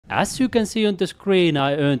As you can see on the screen,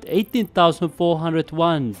 I earned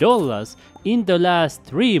 $18,401 in the last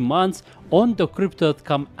 3 months on the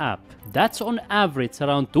Crypto.com app. That's on average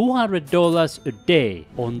around $200 a day.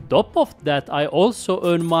 On top of that, I also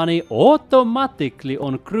earn money automatically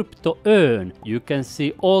on Crypto Earn. You can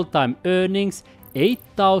see all-time earnings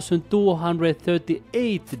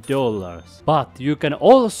 $8,238. But you can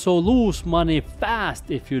also lose money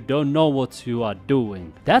fast if you don't know what you are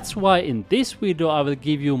doing. That's why in this video I will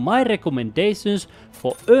give you my recommendations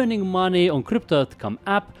for earning money on Crypto.com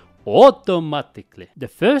app automatically. The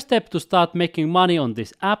first step to start making money on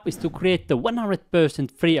this app is to create the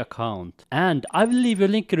 100% free account. And I will leave a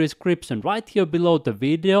link in the description right here below the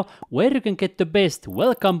video where you can get the best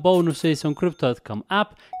welcome bonuses on Crypto.com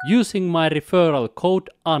app using my referral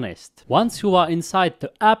code HONEST. Once you are inside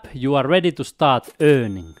the app, you are ready to start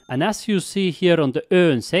earning. And as you see here on the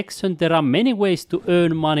earn section, there are many ways to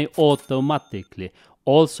earn money automatically.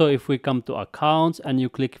 Also, if we come to accounts and you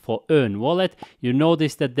click for earn wallet, you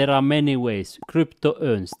notice that there are many ways: Crypto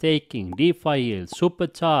Earn, staking, DeFi yield,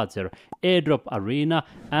 Supercharger, airdrop arena,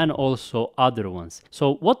 and also other ones.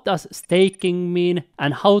 So what does staking mean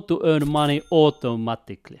and how to earn money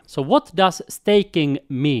automatically? So what does staking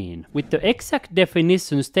mean? With the exact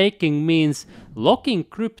definition, staking means locking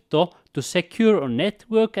crypto to secure a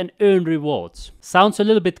network and earn rewards. Sounds a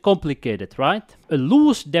little bit complicated, right? A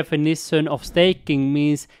loose definition of staking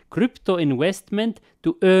means crypto investment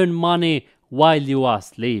to earn money while you are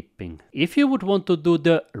sleeping. If you would want to do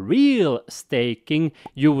the real staking,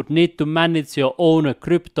 you would need to manage your own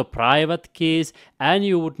crypto private keys and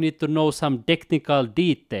you would need to know some technical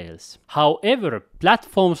details. However,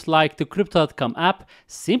 platforms like the Crypto.com app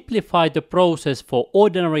simplify the process for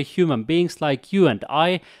ordinary human beings like you and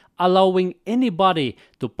I, allowing anybody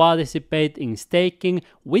to participate in staking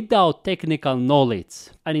without technical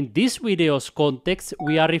knowledge. And in this video's context,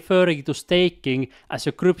 we are referring to staking as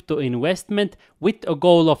a crypto investment with a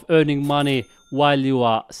goal of earning money while you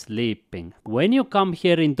are sleeping. When you come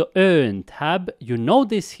here in the Earn tab, you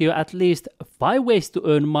notice here at least 5 ways to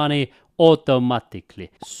earn money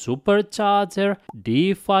automatically: Supercharger,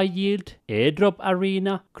 DeFi yield, airdrop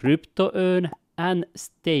arena, Crypto Earn, and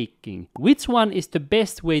staking. Which one is the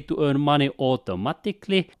best way to earn money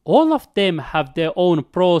automatically? All of them have their own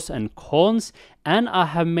pros and cons, and I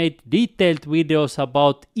have made detailed videos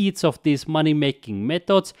about each of these money making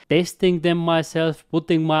methods, testing them myself,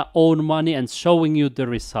 putting my own money and showing you the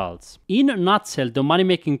results. In a nutshell, the money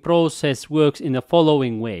making process works in the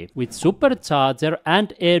following way. With Supercharger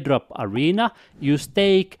and airdrop arena, you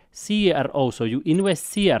stake CRO, so you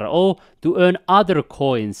invest CRO to earn other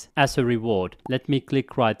coins as a reward. Let me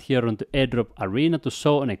click right here on the airdrop arena to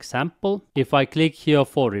show an example. If I click here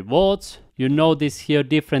for rewards, you notice here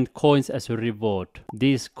different coins as a reward.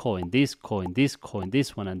 This coin, this coin, this coin,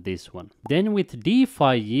 this one and this one. Then with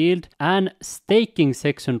DeFi yield and staking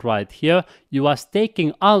section right here, you are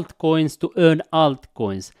staking altcoins to earn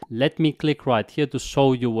altcoins. Let me click right here to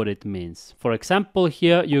show you what it means. For example,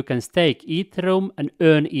 here you can stake Ethereum and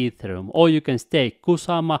earn Ethereum, or you can stake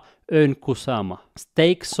Kusama, earn Kusama.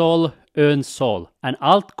 Stake Sol, earn Sol. And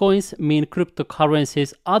altcoins mean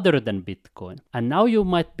cryptocurrencies other than Bitcoin. And now you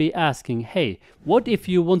might be asking, hey, what if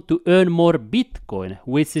you want to earn more Bitcoin,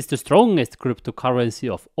 which is the strongest cryptocurrency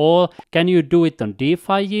of all? Can you do it on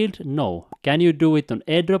DeFi yield? No. Can you do it on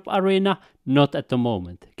airdrop arena? Not at the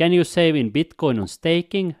moment. Can you save in Bitcoin on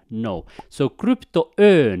staking? No. So Crypto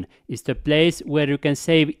Earn is the place where you can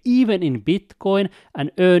save even in Bitcoin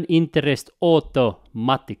and earn interest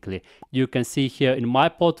automatically. You can see here in my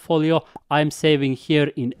portfolio, I'm saving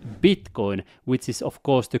here in Bitcoin, which is of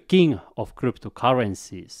course the king of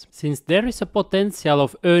cryptocurrencies. Since there is a potential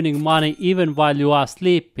of earning money even while you are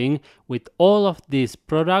sleeping with all of these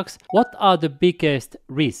products, what are the biggest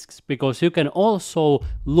risks? Because you can also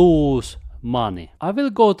lose money. I will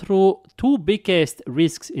go through 2 biggest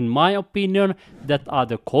risks in my opinion, that are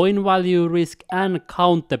the coin value risk and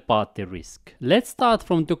counterparty risk. Let's start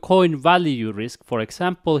from the coin value risk, for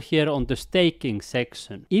example here on the staking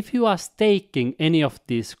section. If you are staking any of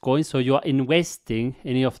these coins, so you are investing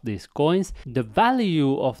any of these coins, the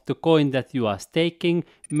value of the coin that you are staking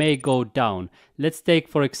may go down. Let's take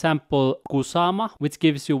for example Kusama, which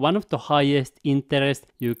gives you one of the highest interest.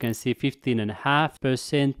 You can see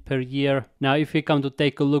 15.5% per year. Now if we come to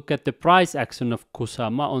take a look at the price action of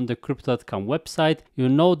Kusama on the Crypto.com website, you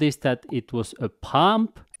notice that it was a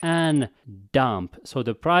pump and dump. So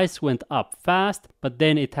the price went up fast, but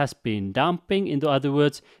then it has been dumping. In other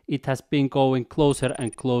words, it has been going closer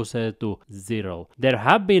and closer to zero. There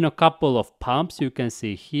have been a couple of pumps you can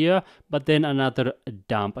see here, but then another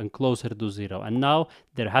dump and closer to zero. And now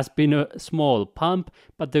there has been a small pump,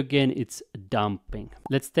 but again it's dumping.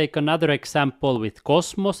 Let's take another example with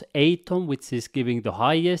Cosmos Atom, which is giving the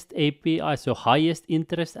highest API, so highest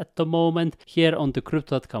interest at the moment. Here on the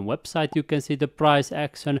Crypto.com website you can see the price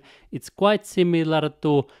action. It's quite similar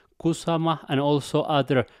to Kusama and also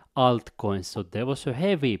other altcoins. So there was a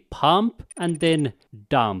heavy pump and then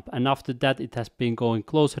dump, and after that it has been going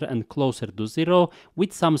closer and closer to zero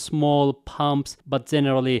with some small pumps, but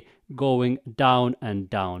generally going down and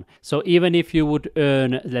down. So even if you would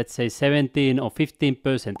earn, let's say 17 or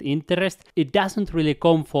 15% interest, it doesn't really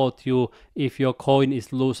comfort you if your coin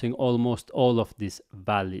is losing almost all of this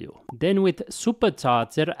value. Then with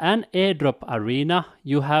Supercharger and Airdrop Arena,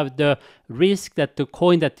 you have the risk that the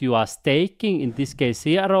coin that you are staking, in this case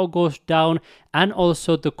CRO, goes down, and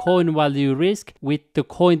also the coin value risk with the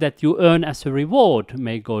coin that you earn as a reward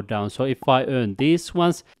may go down. So if I earn these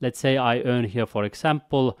ones, let's say I earn here for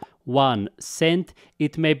example 1 cent,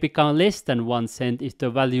 it may become less than 1 cent if the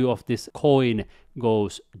value of this coin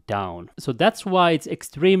goes down. So that's why it's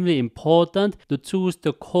extremely important to choose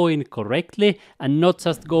the coin correctly and not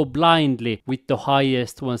just go blindly with the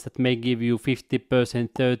highest ones that may give you 50%,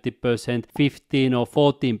 30%, 15 or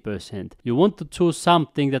 14%. You want to choose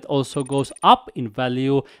something that also goes up in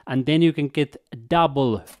value, and then you can get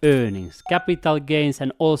double earnings, capital gains,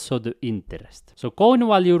 and also the interest. So coin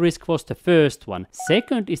value risk was the first one.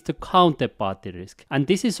 Second is the counterparty risk, and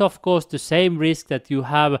this is of course the same risk that you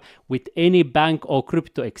have with any bank or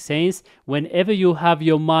crypto exchange. Whenever you have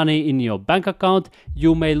your money in your bank account,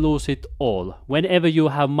 you may lose it all. Whenever you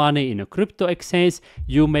have money in a crypto exchange,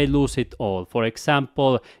 you may lose it all. For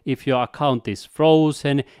example, if your account is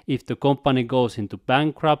frozen, if the company goes into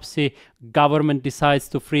bankruptcy, government decides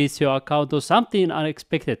to freeze your account, or something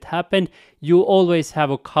unexpected happened, you always have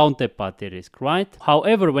a counterparty risk, right?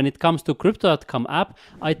 However, when it comes to Crypto.com app,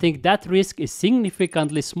 I think that risk is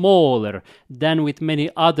significantly smaller than with many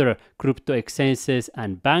other crypto exchanges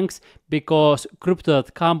and banks, because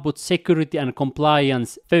Crypto.com puts security and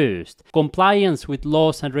compliance first. Compliance with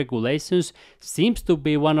laws and regulations seems to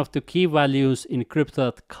be one of the key values in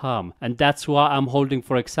Crypto.com, and that's why I'm holding,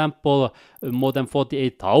 for example, more than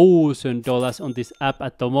 $48,000 on this app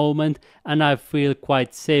at the moment, and I feel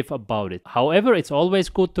quite safe about it. However, it's always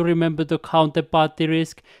good to remember the counterparty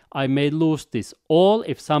risk. I may lose this all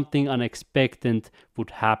if something unexpected would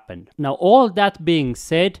happen. Now, all that being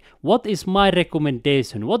said, what is my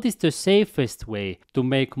recommendation? What is the safest way to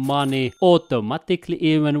make money automatically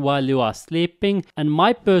even while you are sleeping? And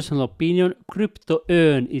my personal opinion, Crypto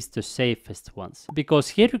Earn is the safest ones, because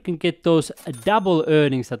here you can get those double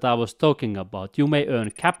earnings that I was talking about. You may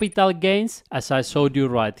earn capital gains, as I showed you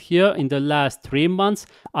right here. In the last 3 months,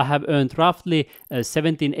 I have earned roughly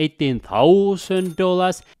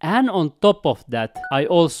 $17,000-$18,000, and on top of that, I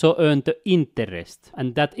also earned the interest,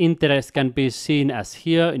 and that interest can be seen as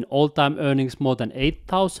here in all-time earnings more than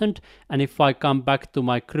 8,000. And if I come back to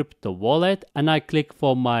my crypto wallet and I click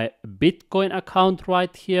for my Bitcoin account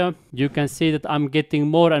right here, you can see that I'm getting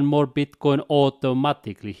more and more Bitcoin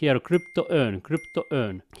automatically. Here Crypto Earn, Crypto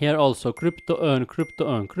Earn. Here also Crypto Earn, Crypto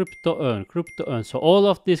Earn, Crypto Earn, Crypto Earn. So all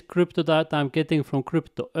of this crypto that I'm getting from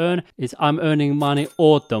Crypto Earn is I'm earning money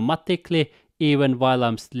automatically even while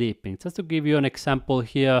I'm sleeping. Just to give you an example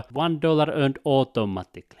here, $1 earned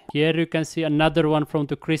automatically. Here you can see another one from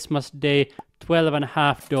the Christmas day,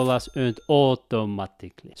 $12.50 earned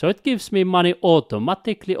automatically. So it gives me money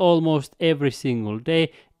automatically almost every single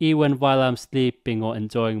day, even while I'm sleeping or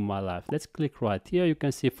enjoying my life. Let's click right here. You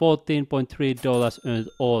can see $14.3 earned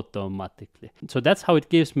automatically. So that's how it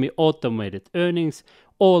gives me automated earnings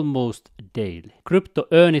almost daily. Crypto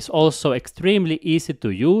Earn is also extremely easy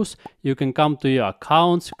to use. You can come to your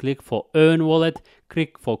accounts, click for Earn Wallet,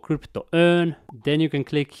 click for Crypto Earn, then you can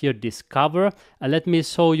click here Discover, and let me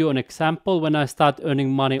show you an example when I start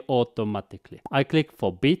earning money automatically. I click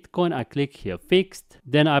for Bitcoin, I click here Fixed,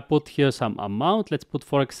 then I put here some amount. Let's put,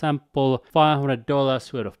 for example,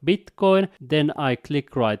 $500 worth of Bitcoin. Then I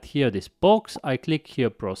click right here this box, I click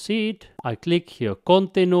here Proceed, I click here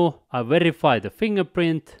Continue, I verify the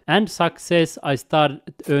fingerprint, and success, I start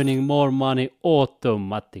earning more money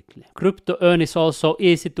automatically. Crypto Earn is also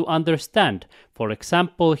easy to understand. For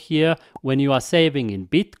example, here, when you are saving in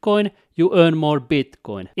Bitcoin, you earn more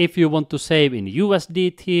Bitcoin. If you want to save in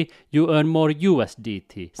USDT, you earn more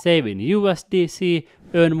USDT. Save in USDC,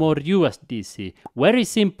 earn more USDC. Very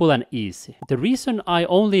simple and easy. The reason I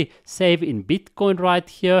only save in Bitcoin right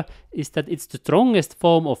here is that it's the strongest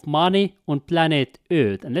form of money on planet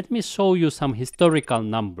Earth. And let me show you some historical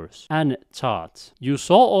numbers and charts. You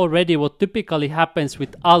saw already what typically happens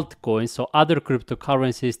with altcoins or other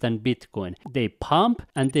cryptocurrencies than Bitcoin. They pump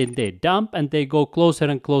and then they dump and they go closer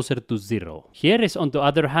and closer to zero. Here is on the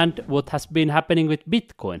other hand what has been happening with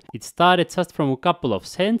Bitcoin. It started just from a couple of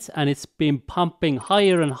cents and it's been pumping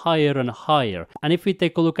higher and higher and higher. And if we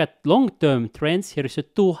take a look at long-term trends, here is a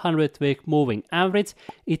 200-week moving average.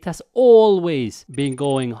 It has always been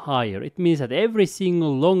going higher. It means that every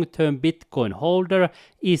single long-term Bitcoin holder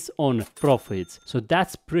is on profits. So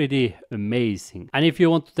that's pretty amazing. And if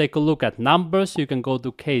you want to take a look at numbers, you can go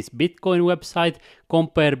to Case Bitcoin website,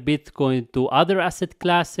 compare Bitcoin to other asset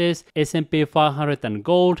classes, S&P 500 and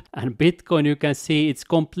gold, and Bitcoin, you can see it's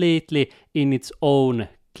completely in its own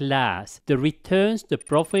class. The returns, the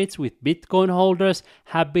profits with Bitcoin holders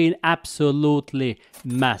have been absolutely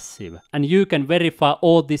massive. And you can verify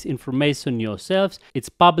all this information yourselves. It's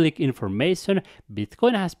public information.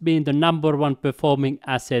 Bitcoin has been the #1 performing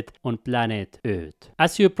asset on planet Earth.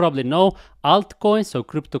 As you probably know, altcoins, so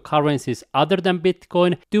cryptocurrencies other than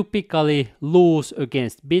Bitcoin, typically lose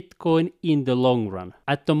against Bitcoin in the long run.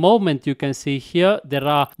 At the moment, you can see here, there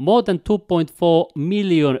are more than 2.4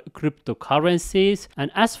 million cryptocurrencies. And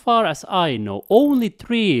as far as I know, only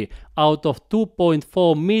 3 out of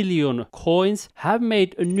 2.4 million coins have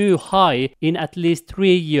made a new high in at least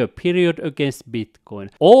 3-year period against Bitcoin.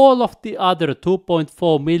 All of the other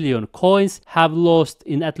 2.4 million coins have lost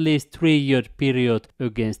in at least 3-year period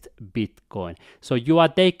against Bitcoin. So you are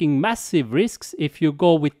taking massive risks if you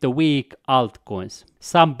go with the weak altcoins.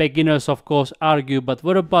 Some beginners of course argue, but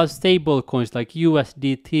what about stable coins like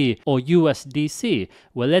USDT or USDC?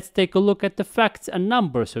 Well, let's take a look at the facts and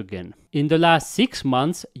numbers again. In the last 6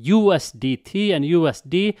 months, USDT and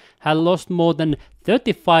USD have lost more than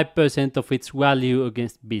 35% of its value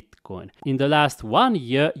against Bitcoin. In the last 1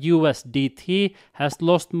 year, USDT has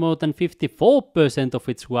lost more than 54% of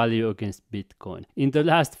its value against Bitcoin. In the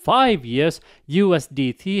last 5 years,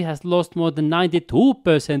 USDT has lost more than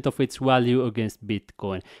 92% of its value against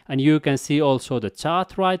Bitcoin. And you can see also the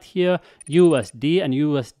chart right here. USD and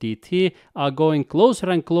USDT are going closer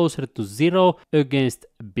and closer to zero against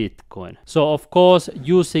Bitcoin. So of course,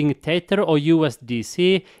 using Tether or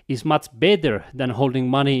USDC is much better than holding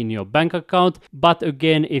money in your bank account. But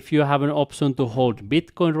again, if you have an option to hold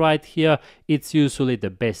Bitcoin right here, it's usually the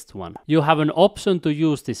best one. You have an option to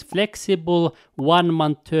use this flexible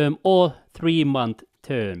 1-month term or 3-month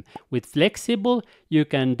term. With flexible, you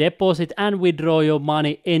can deposit and withdraw your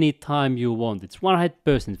money anytime you want. It's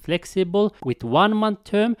 100% flexible. With 1-month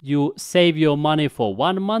term, you save your money for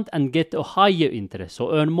 1 month and get a higher interest,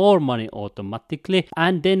 so earn more money automatically.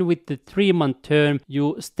 And then with the 3-month term,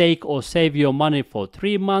 you stake or save your money for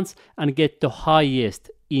 3 months and get the highest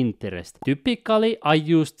interest. Typically, I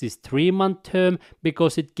use this 3-month term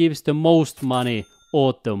because it gives the most money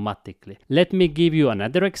automatically. Let me give you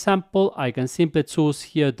another example. I can simply choose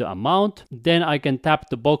here the amount. Then I can tap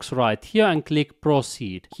the box right here and click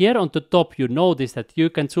proceed. Here on the top, you notice that you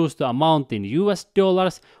can choose the amount in US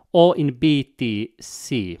dollars or in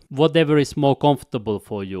BTC, whatever is more comfortable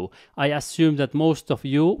for you. I assume that most of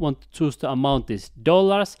you want to choose the amount is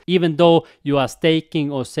dollars, even though you are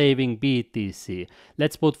staking or saving BTC.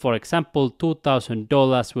 Let's put, for example,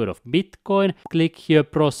 $2,000 worth of Bitcoin. Click here,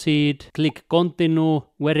 proceed, click continue,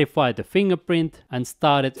 verify the fingerprint, and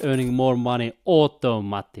started earning more money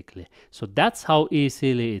automatically. So that's how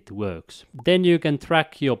easily it works. Then you can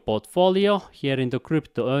track your portfolio. Here in the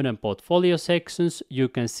crypto earn and portfolio sections, you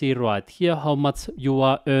can see right here how much you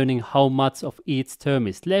are earning, how much of each term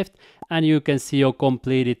is left, and you can see your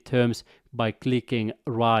completed terms by clicking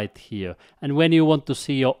right here. And when you want to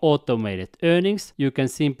see your automated earnings, you can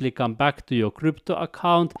simply come back to your crypto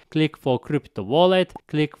account, click for crypto wallet,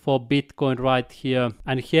 click for Bitcoin right here,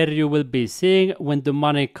 and here you will be seeing when the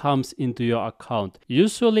money comes into your account.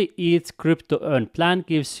 Usually each crypto earn plan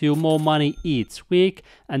gives you more money each week,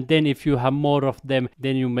 and then if you have more of them,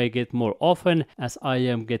 then you may get more often, as I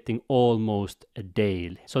am getting almost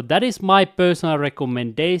daily. So that is my personal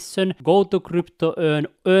recommendation. Go to crypto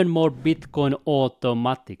earn more Bitcoin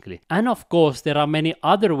automatically. And of course, there are many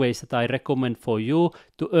other ways that I recommend for you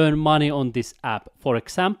to earn money on this app. For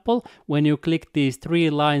example, when you click these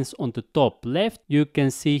 3 lines on the top left, you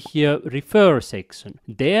can see here refer section.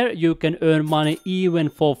 There you can earn money even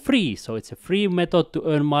for free. So it's a free method to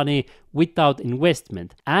earn money without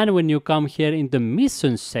investment. And when you come here in the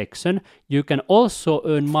missions section, you can also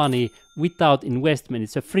earn money without investment.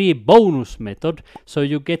 It's a free bonus method, so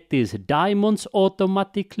you get these diamonds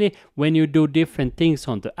automatically when you do different things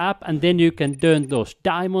on the app, and then you can turn those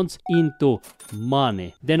diamonds into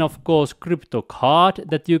money. Then of course crypto card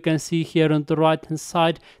that you can see here on the right hand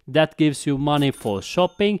side, that gives you money for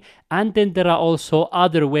shopping. And then there are also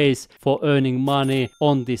other ways for earning money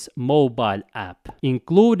on this mobile app,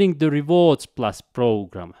 including the Rewards Plus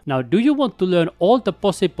program. Now, do you want to learn all the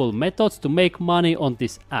possible methods to make money on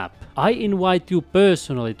this app? I invite you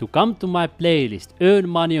personally to come to my playlist Earn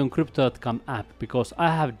Money on Crypto.com app, because I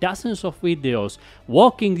have dozens of videos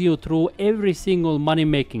walking you through every single money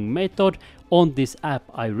making method on this app.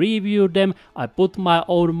 I review them, I put my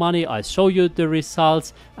own money, I show you the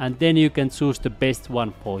results, and then you can choose the best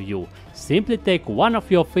one for you. Simply take one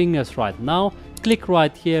of your fingers right now, click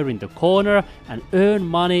right here in the corner, and earn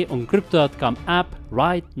money on Crypto.com app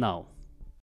right now.